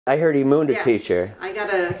I heard he mooned a teacher. I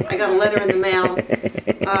got a letter in the mail.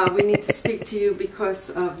 We need to speak to you because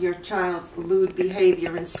of your child's lewd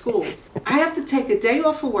behavior in school. I have to take a day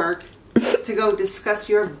off of work to go discuss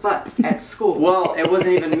your butt at school. Well, it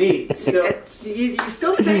wasn't even me. Still. You're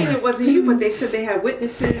still saying it wasn't you, but they said they had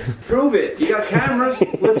witnesses. Prove it. You got cameras.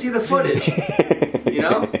 Let's see the footage. You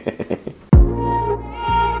know?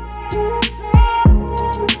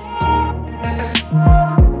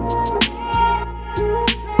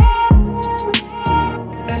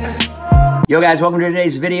 Yo guys, welcome to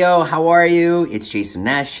today's video. How are you? It's Jason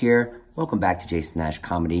Nash here. Welcome back to Jason Nash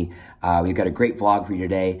Comedy. We've got a great vlog for you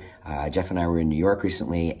today. Jeff and I were in New York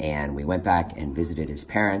recently and we went back and visited his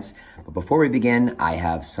parents. But before we begin, I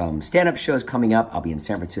have some stand-up shows coming up. I'll be in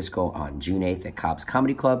San Francisco on June 8th at Cobb's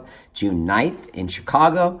Comedy Club, June 9th in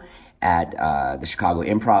Chicago at the Chicago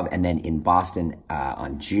Improv, and then in Boston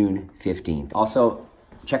on June 15th. Also,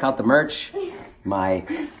 check out the merch. My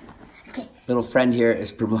little friend here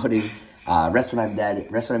is promoting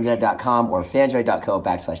restaurantI'mDead.com or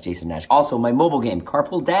fanjoy.co/Jason Nash. Also, my mobile game,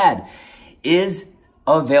 Carpool Dad, is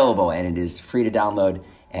available and it is free to download,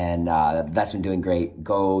 and that's been doing great.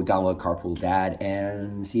 Go download Carpool Dad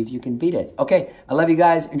and see if you can beat it. Okay, I love you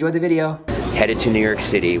guys. Enjoy the video. Headed to New York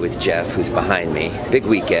City with Jeff, who's behind me. Big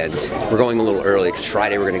weekend. We're going a little early because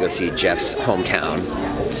Friday we're gonna go see Jeff's hometown,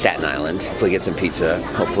 Staten Island. Hopefully get some pizza.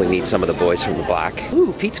 Hopefully meet some of the boys from the block.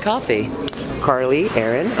 Ooh, Pete's Coffee. Carly,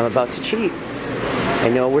 Aaron, I'm about to cheat. I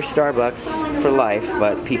know we're Starbucks for life,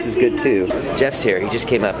 but pizza's good too. Jeff's here. He just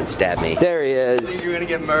came up and stabbed me. There he is. Think you're gonna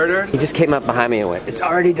get murdered? He just came up behind me and went, "It's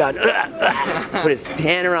already done." Put his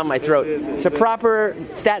hand around my throat. It's a proper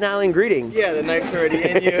Staten Island greeting. Yeah, the knife's already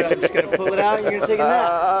in you. I'm just gonna pull it out and you're gonna take a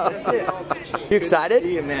nap. That's it. You excited? Good to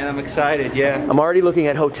see you, man. I'm excited, yeah. I'm already looking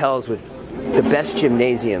at hotels with the best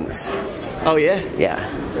gymnasiums. Oh, yeah? Yeah.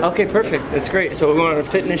 Okay, perfect. That's great. So we're going on a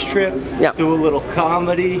fitness trip, do a little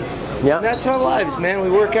comedy. Yeah. That's our lives, man. We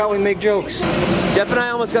work out, we make jokes. Jeff and I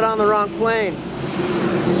almost got on the wrong plane.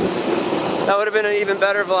 That would have been an even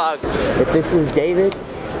better vlog. If this was David,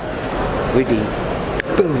 we'd be,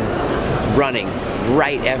 boom, running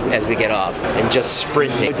right as we get off and just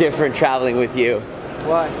sprinting. So different traveling with you.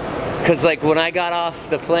 Why? Because like when I got off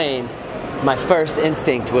the plane, my first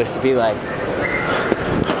instinct was to be like,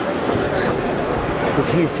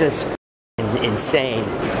 because he's just insane.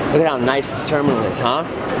 Look at how nice this terminal is, huh?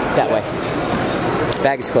 That way.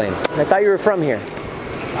 Baggage claim. I thought you were from here.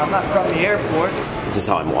 I'm not from the airport. This is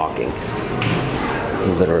how I'm walking.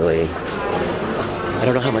 Literally. I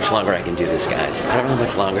don't know how much longer I can do this, guys. I don't know how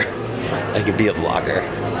much longer I can be a vlogger.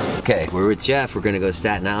 Okay, we're with Jeff. We're gonna go to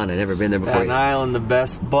Staten Island. I've never been there before. Staten Island, the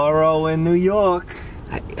best borough in New York.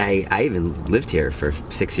 I even lived here for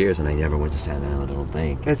 6 years and I never went to Staten Island, I don't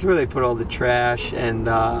think. That's where they put all the trash and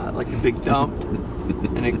like the big dump.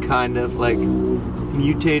 And it kind of like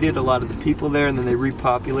mutated a lot of the people there, and then they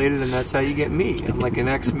repopulated, and that's how you get me. I'm like an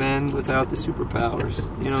X-Men without the superpowers,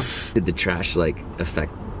 you know? Did the trash like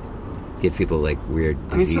give people like weird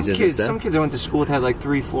diseases? I mean, some kids I went to school with had like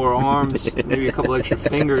 3-4 arms, maybe a couple extra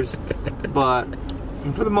fingers, but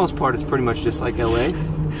for the most part it's pretty much just like LA.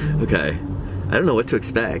 Okay. I don't know what to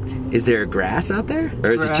expect. Is there grass out there?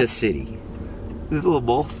 Or is it just city? There's a little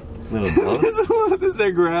both. There's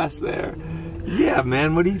their grass there. Yeah,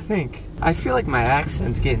 man, what do you think? I feel like my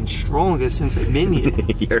accent's getting stronger since I've been here.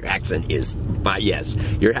 Your accent is, yes,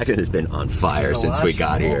 your accent has been on fire since we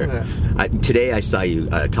got here. Today I saw you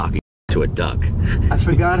talking to a duck. I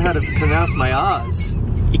forgot how to pronounce my R's.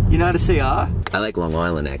 You know how to say R? I like Long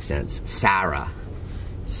Island accents. Sarah.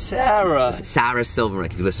 Sarah Silverman.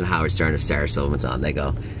 If you listen to Howard Stern, if Sarah Silverman's on, they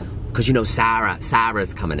go, because you know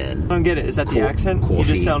Sarah's coming in. I don't get it. Is that the accent? You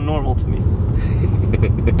just sound normal to me.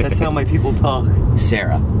 That's how my people talk.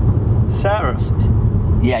 Sarah.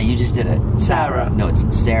 Yeah, you just did it. Sarah. No, it's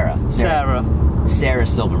Sarah. Sarah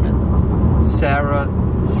Silverman. Sarah.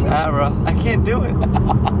 I can't do it.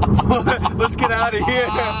 Let's get out of here.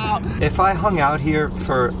 If I hung out here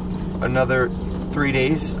for another 3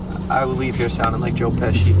 days, I would leave here sounding like Joe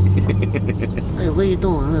Pesci. Hey, what are you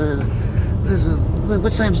doing?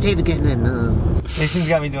 What time's David getting in? Jason's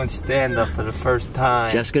got me doing stand-up for the first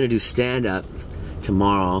time. Jeff's gonna do stand-up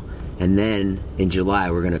tomorrow, and then in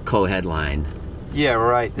July we're gonna co-headline. Yeah,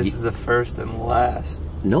 right. This is the first and last.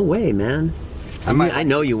 No way, man. I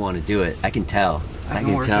know you want to do it. I can tell. I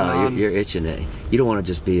can tell. You're itching it. You don't want to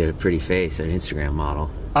just be a pretty face or an Instagram model.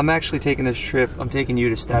 I'm actually taking this trip. I'm taking you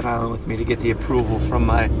to Staten Island with me to get the approval from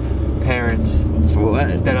my parents. For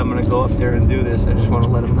what? That I'm going to go up there and do this. I just want to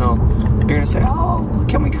let them know. You're going to say, "Oh,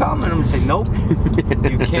 can we come?" And I'm going to say, "Nope,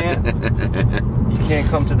 you can't. You can't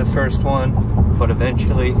come to the first one, but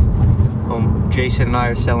eventually Jason and I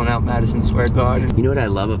are selling out Madison Square Garden. You know what I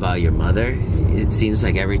love about your mother? It seems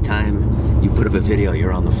like every time you put up a video,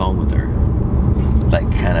 you're on the phone with her. Like,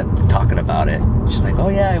 kind of talking about it. She's like, oh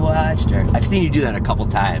yeah, I watched her. I've seen you do that a couple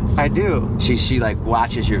times. I do. She like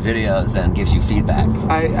watches your videos and gives you feedback.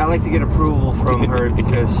 I like to get approval from her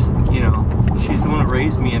because, you know, she's the one who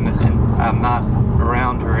raised me and I'm not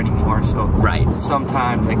around her anymore. So right.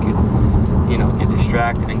 Sometimes I could, you know, get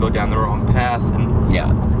distracted and go down the wrong path. And yeah.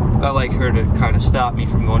 I like her to kind of stop me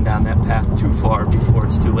from going down that path too far before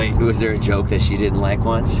it's too late. Was there a joke that she didn't like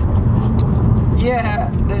once? Yeah,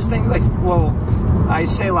 there's things like, well, I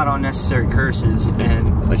say a lot of unnecessary curses,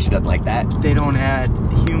 and but she doesn't like that. They don't add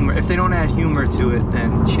humor. If they don't add humor to it,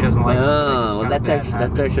 then she doesn't like it. Oh, well, that's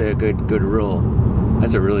actually a good rule.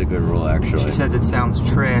 That's a really good rule, actually. She says it sounds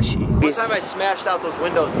trashy. One time I smashed out those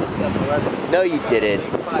windows in the 7-Eleven. No, you didn't.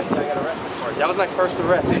 I got arrested for it. That was my first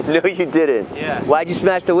arrest. No, you didn't. Yeah. Why'd you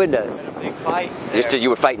smash the windows? In a big fight. Just because you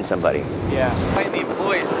were fighting somebody. Yeah. Fighting the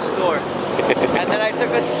employees in the store. And then I took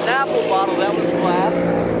a Snapple bottle that was glass,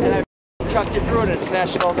 and I chucked it through it and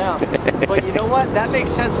smashed it all down. But you know what? That makes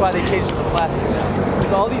sense why they changed it to plastic now.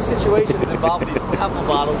 Because all these situations involve these Snapple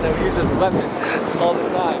bottles that we use as weapons all the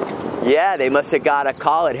time. Yeah, they must have got a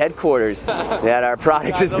call at headquarters that our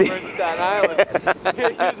product is being... over in Staten Island. They're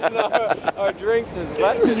using our drinks as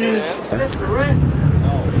weapons, man. That's for rent.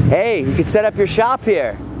 Hey, you could set up your shop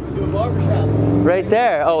here. Do a barbershop. Right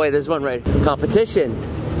there. Oh wait, there's one right. Competition.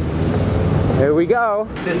 Here we go.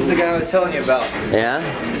 This is the guy I was telling you about. Yeah?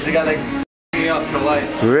 This is the guy that f***ed me up for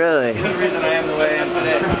life. Really? He's the reason I am the way I am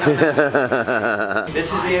today.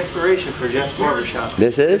 This is the inspiration for Jeff's barbershop.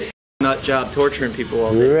 This is? Nut job torturing people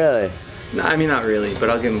all day. Really? No, I mean, not really, but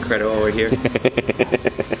I'll give him credit while we're here.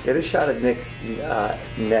 Get a shot at Nick's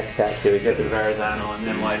neck tattoo. He's got the Verrazano and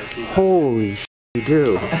NYC. Holy sh**, you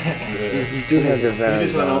do. You do have the Verrazano. He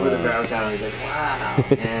just went over the Verrazano. He's like, wow,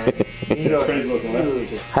 man. Crazy looking, man.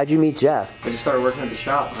 How'd you meet Jeff? I just started working at the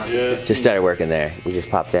shop. Yeah. Just started working there. You just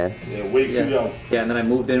popped in? Yeah, way too young. Yeah, and then I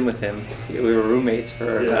moved in with him. We were roommates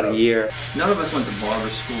for about a year. None of us went to barber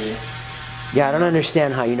school. Yeah, I don't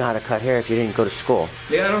understand how you know how to cut hair if you didn't go to school.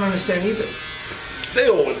 Yeah, I don't understand either. They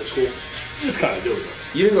all went to school. Just kind of do it.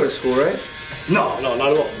 You didn't go to school, right? No, not at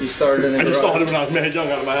all. You started in the I just garage. started when I was mad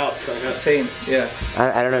young out of my house. Same, yeah.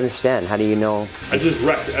 I don't understand. How do you know? I just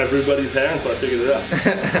wrecked everybody's hair, so I figured it out.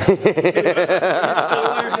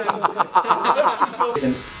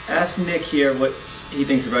 And ask Nick here what he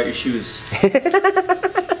thinks about your shoes.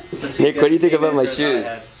 Nick, what do you think about my shoes?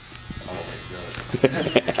 What do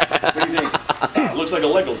you think? Looks like a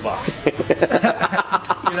Legos box.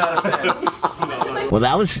 You're not a fan. Well,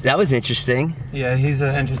 that was interesting. Yeah, he's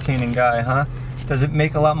an entertaining guy, huh? Does it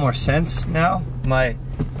make a lot more sense now? My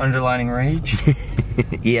underlining rage?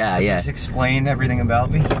 Yeah, Does yeah. this explain everything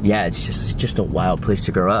about me? Yeah, it's just a wild place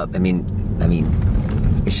to grow up. I mean,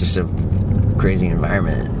 it's just a crazy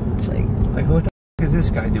environment. It's like what the f is this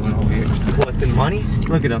guy doing over here? Collecting money?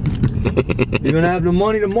 Look at him. You're gonna have the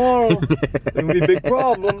money tomorrow. There's gonna be big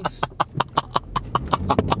problems.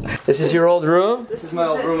 This is your old room? This is my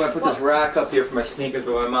old room. I put this rack up here for my sneakers,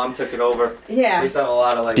 but my mom took it over. Yeah. I used to have a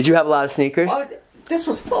lot of Did you have a lot of sneakers? Oh, this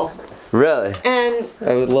was full. Really? And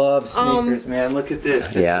I would love sneakers, man. Look at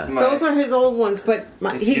this. Yeah. those are his old ones, but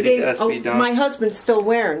he gave my husband's still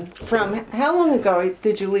wearing. From how long ago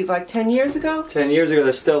did you leave? Like 10 years ago? 10 years ago,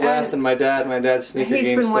 they're still lasting. My dad's sneaker He's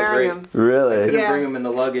game's been still wearing great. them. Really? I couldn't bring them in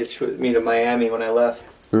the luggage with me to Miami when I left.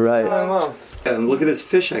 Right. My mom. And look at this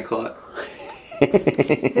fish I caught.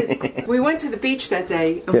 We went to the beach that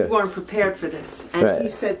day, and we weren't prepared for this. And he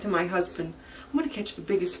said to my husband, I'm going to catch the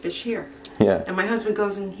biggest fish here. Yeah. And my husband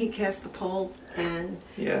goes and he casts the pole, and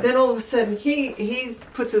Yeah. then all of a sudden he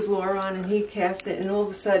puts his lure on and he casts it, and all of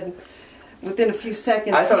a sudden, within a few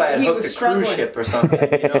seconds, I thought I had he hooked was a cruise struggling. ship or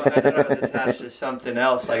something. You know, I thought I was attached to something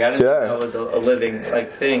else. Like I didn't Sure. know it was a living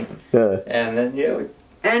thing. Yeah. And then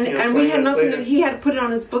And You know, and 20 we had minutes nothing. later. He had to put it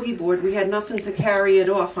on his boogie board. We had nothing to carry it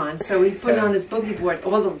off on, so he put it on his boogie board.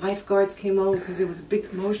 All the lifeguards came over because there was a big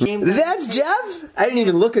commotion. That's Jeff? I didn't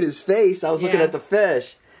even look at his face. I was looking Yeah. at the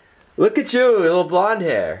fish. Look at you, a little blonde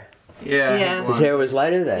hair. Yeah. His hair was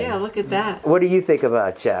lighter then. Yeah, look at that. What do you think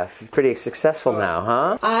about Jeff? He's pretty successful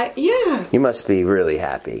now, huh? Yeah. You must be really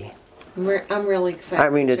happy. I'm really excited. I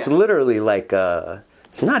mean, it's literally like,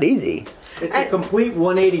 it's not easy. it's a complete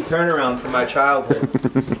 180 turnaround from my childhood.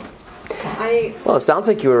 Well, it sounds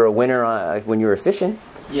like you were a winner when you were fishing.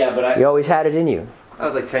 Yeah, but You always had it in you. I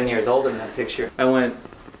was like 10 years old in that picture. I went,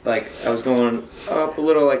 I was going up a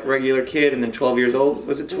little like regular kid, and then 12 years old.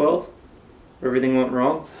 Was it 12? Where everything went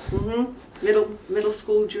wrong? Mm-hmm. middle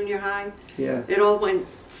school, junior high. Yeah. It all went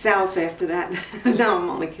south after that. No, I'm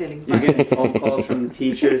only kidding. You're getting phone calls from the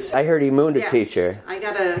teachers. I heard he mooned a Yes, teacher. I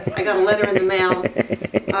got a letter in the mail.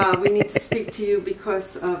 We need to speak to you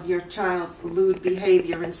because of your child's lewd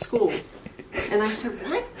behavior in school. And I said,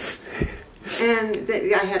 what? And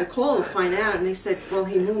I had a call to find out, and they said, well,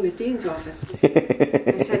 he mooned the dean's office.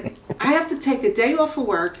 I said, I have to take a day off of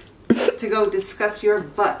work to go discuss your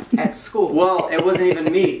butt at school. Well, it wasn't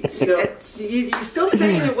even me. Still, You're still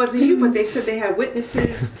saying it wasn't you, but they said they had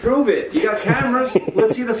witnesses. prove it. You got cameras.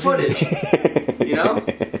 Let's see the footage. You know?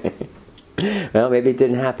 Well, maybe it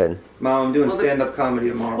didn't happen. Mom, I'm doing Well, stand-up comedy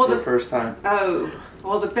tomorrow for the first time. Oh,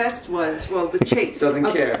 well, the best was, well, the chase.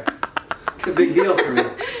 Doesn't care. It's a big deal for me.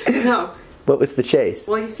 No. What was the chase?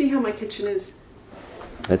 Well, you see how my kitchen is?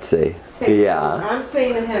 Let's see. Okay, Yeah. so I'm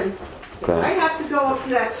saying to him, if I have to go up to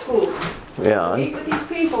that school, Yeah. meet with these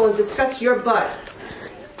people and discuss your butt,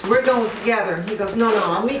 we're going together. And he goes, no,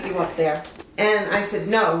 I'll meet you up there. And I said,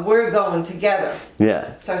 no, we're going together.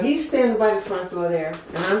 Yeah. So he's standing by the front door there,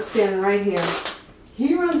 and I'm standing right here.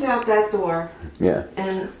 He runs out that door, Yeah.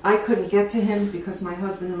 and I couldn't get to him because my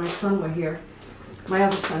husband and my son were here, my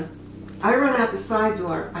other son. I run out the side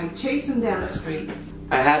door, I chase him down the street.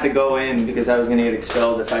 I had to go in because I was going to get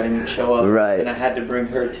expelled if I didn't show up. Right. And I had to bring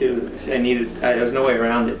her too. There was no way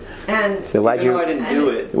around it. And So why'd you? I didn't do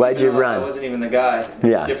it. Why'd you run? I wasn't even the guy.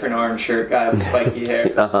 Yeah. Different orange shirt guy with spiky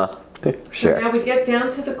hair. Uh-huh. Sure. So now we get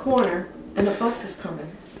down to the corner, and the bus is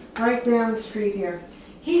coming. Right down the street here.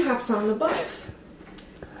 He hops on the bus.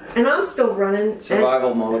 And I'm still running.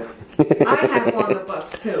 Survival mode. And I have on the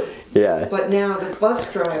bus too. Yeah. But now the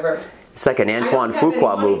bus driver. It's like an Antoine I don't have Fuqua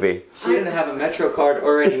any money. movie. She didn't have a Metro card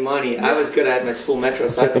or any money. I was good at my school Metro,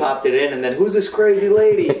 so I popped it in, and then, who's this crazy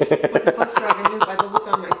lady? But the bus driver knew by the look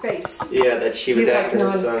on my face. Yeah, that she was He's like, after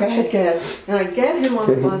no, her son. go ahead. And I get him on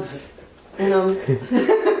the bus, and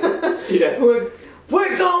Yeah. we're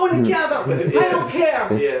going together. I don't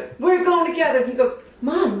care. Yeah. We're going together. He goes,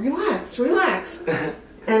 Mom, relax.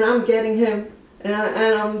 And I'm getting him, and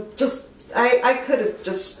I'm just, I could have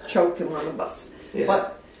just choked him on the bus. Yeah.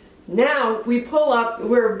 But now we pull up,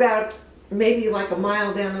 we're about maybe like a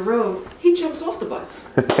mile down the road. He jumps off the bus.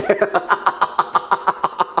 I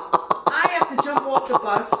have to jump off the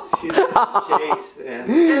bus. She was chase,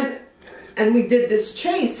 man. And we did this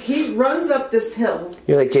chase. He runs up this hill.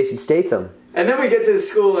 You're like Jason Statham. And then we get to the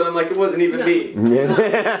school, and I'm like, it wasn't even me.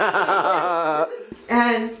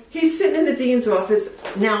 And he's sitting in the dean's office.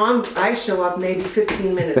 Now I show up maybe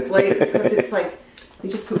 15 minutes later because it's like, you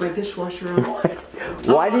just put my dishwasher on.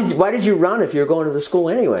 Why did you run if you were going to the school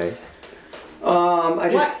anyway? I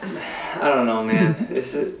don't know, man.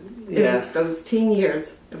 It was those teen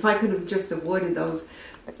years. If I could have just avoided those.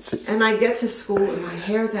 And I get to school and my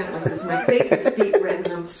hair's out like this. My face is beet red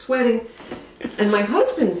and I'm sweating. And my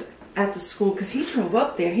husband's at the school because he drove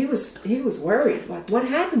up there. He was worried. Like, what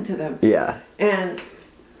happened to them? Yeah. And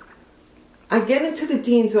I get into the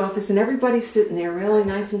dean's office and everybody's sitting there really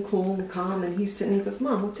nice and cool and calm. And he's sitting there, he goes,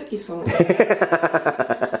 Mom, what took you so long?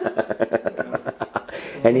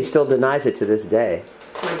 And he still denies it to this day.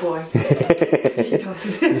 My boy. He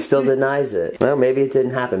does. He still denies it. Well, maybe it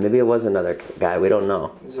didn't happen. Maybe it was another guy. We don't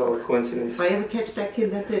know. It was all a coincidence. If I ever catch that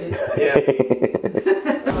kid that did it. Yeah.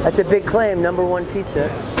 That's a big claim. #1 pizza.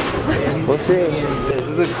 We'll see. This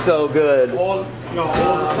looks so good. Wow.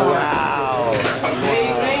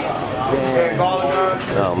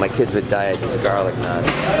 Oh, my kids would die at this garlic nut.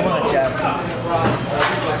 Come on, Jeff.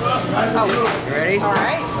 You ready? All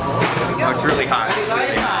right. Oh, it's really hot. It's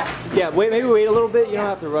really hot. Yeah, maybe wait a little bit. You don't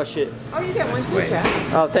have to rush it. Oh, you get one too, Jack.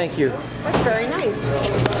 Oh, thank you. That's very nice.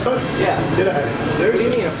 Yeah. What do you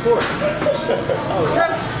mean, of course?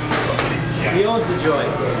 He owns the joint.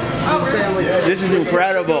 This is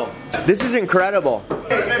incredible. This is incredible.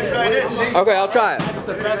 Okay, I'll try it. It's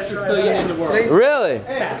the best Sicilian in the world. Really?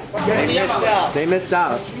 Yes. They missed out. They missed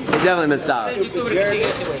out. They definitely missed out.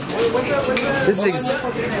 This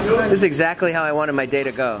is exactly how I wanted my day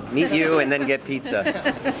to go. Meet you and then get pizza.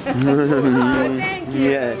 Thank you.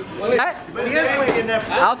 Yeah.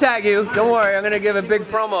 I'll tag you. Don't worry. I'm gonna give a big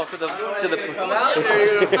promo for the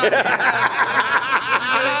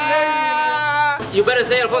You better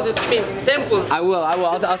say Alfonso simple. I will.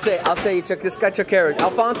 I'll say you took. This guy took care of it.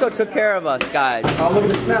 Alfonso took care of us, guys. I'll look at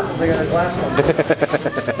the snap if I got a glass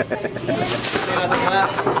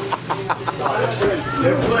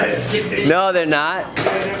one. No, they're not.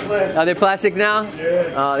 Are they plastic now?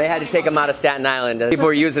 Yeah. Oh, they had to take them out of Staten Island. People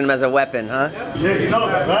were using them as a weapon, huh? Yeah, you know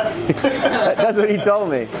that, right? That's what he told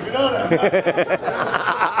me. You know that, right?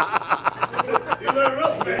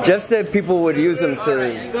 Jeff said people would use them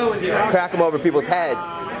to crack them over people's heads.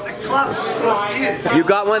 You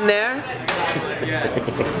got one there? Yeah.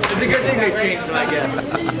 It's a good thing they changed it, I guess.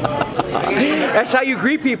 That's how you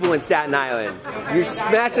greet people in Staten Island. You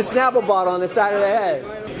smash a Snapple bottle on the side of the head.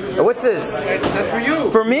 What's this? That's for you.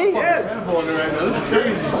 For me? Yes.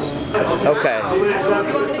 Okay.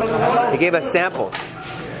 They gave us samples.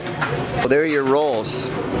 Well, there are your rolls.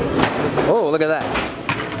 Oh, look at that.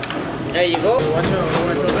 There you go.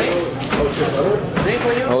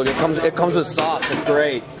 Oh, it comes with sauce. It's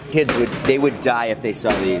great. Kids would die if they saw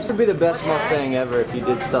these. This would be the best mukbang ever if you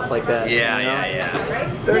did stuff like that. Yeah, you know?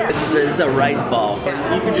 yeah. This is a rice ball.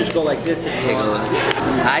 You can just go like this. Take a look.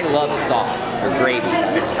 I love sauce or gravy.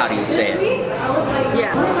 How do you say it?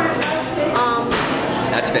 Yeah.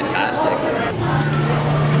 That's fantastic.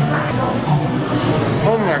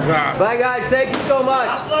 Oh my God. Bye guys, thank you so much.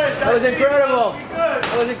 That was incredible.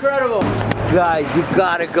 That was incredible. Guys, you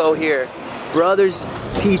gotta go here. Brothers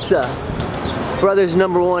Pizza. Brothers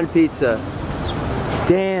 #1 Pizza.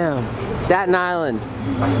 Damn. Staten Island.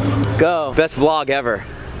 Go. Best vlog ever.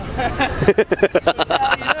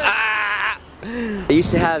 They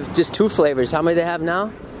used to have just 2 flavors. How many do they have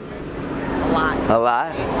now? A lot. A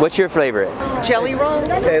lot? What's your favorite? Jelly roll.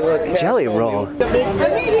 Hey, look. Jelly roll.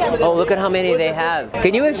 Oh, look at how many they have.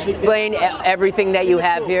 Can you explain everything that you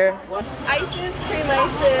have here? Ices, cream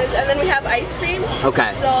ices, and then we have ice cream.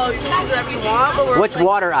 Okay. So you can choose whatever you want. But What's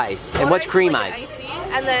water ice and what's cream ice? Icy,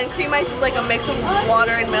 and then cream ice is like a mix of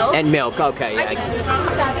water and milk. And milk. Okay. Yeah.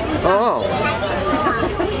 Oh.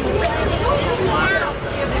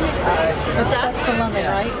 That's the lemon,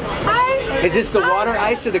 right? Is this the water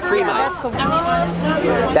ice or the cream ice?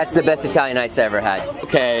 That's the best Italian ice I ever had.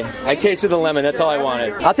 Okay, I tasted the lemon, that's all I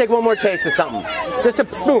wanted. I'll take one more taste of something. Just a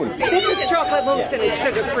spoon. This is chocolate mousse and it's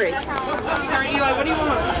sugar free. What do you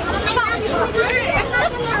want?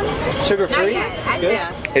 Sugar free?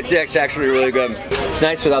 Yeah. It's actually really good. It's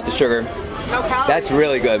nice without the sugar. No calories. That's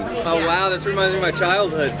really good. Oh wow, this reminds me of my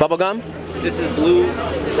childhood. Bubblegum? This is Blue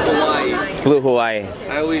Hawaii. Blue Hawaii.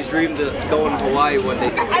 I always dreamed of going to Hawaii one day.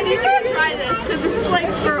 I need to try this because this is like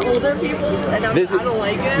for older people, and I don't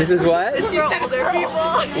like it. This is what? It's for older people.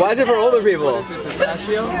 Why is it for older people?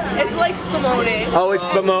 It's like spumoni. Oh, it's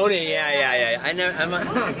spumoni. Yeah. I know.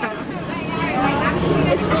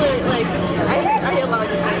 It's really like I love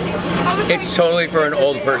it. It's totally for an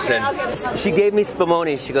old person. She gave me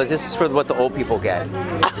spumoni. She goes, "This is for what the old people get."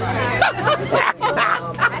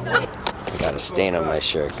 Got a stain on my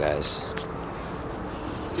shirt, guys.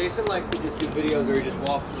 Jason likes to just do videos where he just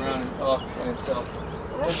walks around and talks to himself.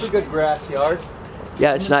 It's a good grass yard.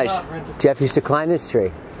 Yeah, it's nice. Jeff used to climb this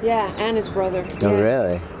tree. Yeah, and his brother. Oh, Yeah.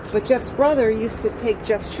 really? But Jeff's brother used to take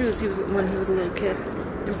Jeff's shoes when he was a little kid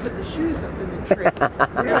and put the shoes up in the tree.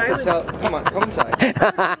 Come on, come inside.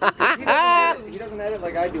 He doesn't edit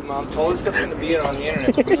like I do, Mom. All this stuff in the beginning on the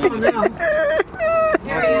internet.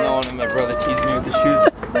 I don't know when my brother teased me with the shoes.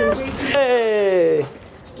 Hey!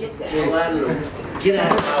 Get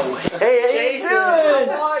out of my way. Hey, how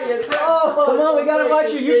you doing? Come on, we gotta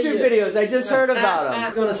watch your YouTube videos. I just heard about them.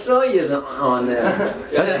 I'm gonna sell you on there.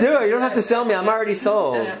 Let's do it. You don't have to sell me. I'm already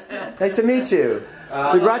sold. Nice to meet you.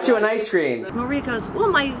 We brought you an ice cream. Maria goes, well,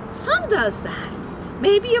 my son does that.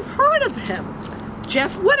 Maybe you've heard of him.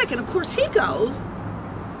 Jeff Whittick. And of course he goes,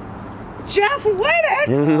 Jeff Whittick?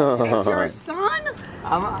 No. Is your son?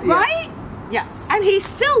 Yeah. Right? Yes. And he's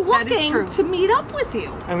still That is looking true. to meet up with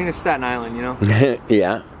you. I mean, it's Staten Island, you know?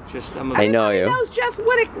 Yeah. Just, I know you. He knows Jeff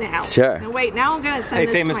Whittick now. Sure. Now wait, now I'm going to send Hey,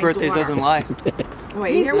 this famous to my birthdays daughter. doesn't lie.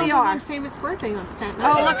 Wait, here we are. Famous birthday on Staten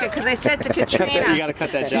Oh, Island. look it, because I said to You Katrina. gotta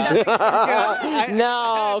cut that down.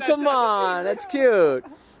 No, come on. That's cute.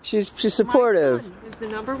 She's supportive. It's the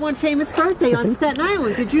 #1 famous birthday on Staten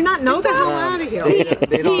Island. Did you not know that? How out of you?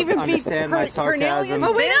 They don't even beat understand my sarcasm.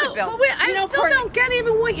 But wait, I still don't get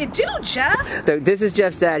even what you do, Jeff. So this is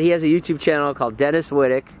Jeff's dad. He has a YouTube channel called Dennis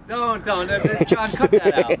Whittick. Don't, John, cut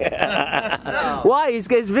that out. No. Why? His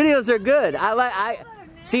videos are good. I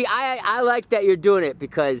like that you're doing it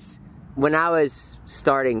because when I was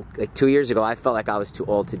starting like 2 years ago, I felt like I was too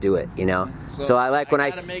old to do it, you know? So I like when I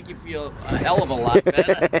gotta make you feel a hell of a lot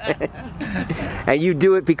better. and you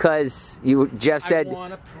do it because Jeff said, I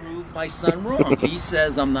want to prove my son wrong. He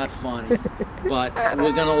says I'm not funny, but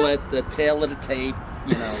we're gonna let the tail of the tape,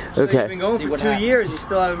 you know. So Okay. you've been going See for what 2 happens. years, you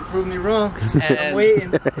still haven't proved me wrong. I'm And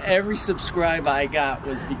waiting. every subscribe I got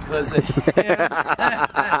was because of him.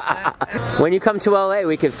 when you come to LA,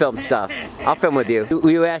 we can film stuff. I'll film with you. Were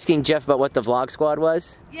you asking Jeff about what the Vlog Squad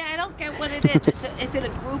was? Yeah, I don't get what it is. Is it a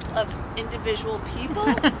group of individual people?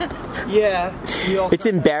 Yeah. It's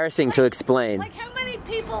embarrassing to explain. Like, how many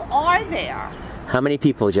people are there? How many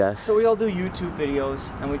people, Jeff? So we all do YouTube videos,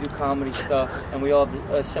 and we do comedy stuff, and we all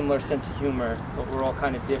have a similar sense of humor, but we're all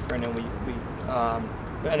kind of different, and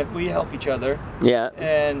we help each other. Yeah.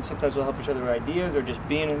 And sometimes we'll help each other with ideas, or just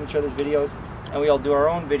being in each other's videos, and we all do our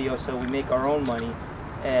own videos, so we make our own money,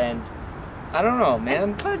 and I don't know,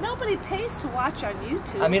 man. But nobody pays to watch on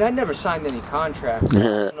YouTube. I mean, I never signed any contracts. I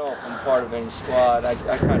don't know if I'm part of any squad. I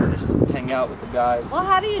kind of just hang out with the guys. Well,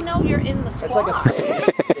 how do you know you're in the squad? It's like a fan.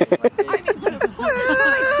 I mean, but who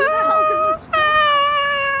decides who the hell's in the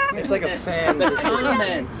squad? It's like a fan. The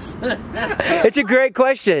comments. It's a great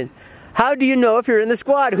question. How do you know if you're in the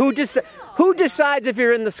squad? Who decides if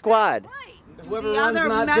you're in the squad? Whoever The runs other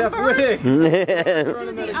not Jeff members? Riddick.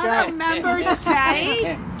 Do the other members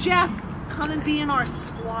say, Jeff, come and be in our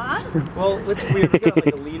squad? Well, it's weird. We got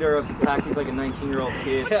like a leader of the pack. He's like a 19-year-old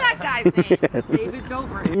kid. What's that guy's name? David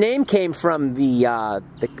Dobrik. Your name came from the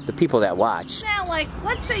people that watch. Now, like,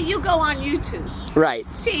 let's say you go on YouTube. Right.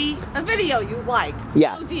 See a video you like.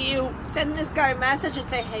 Yeah. So do you send this guy a message and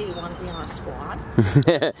say, hey, you want to be in our squad?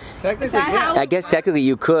 Technically, Is that how I guess technically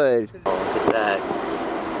you could. Look at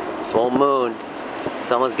that. Full moon.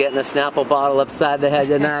 Someone's getting a Snapple bottle upside the head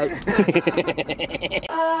tonight.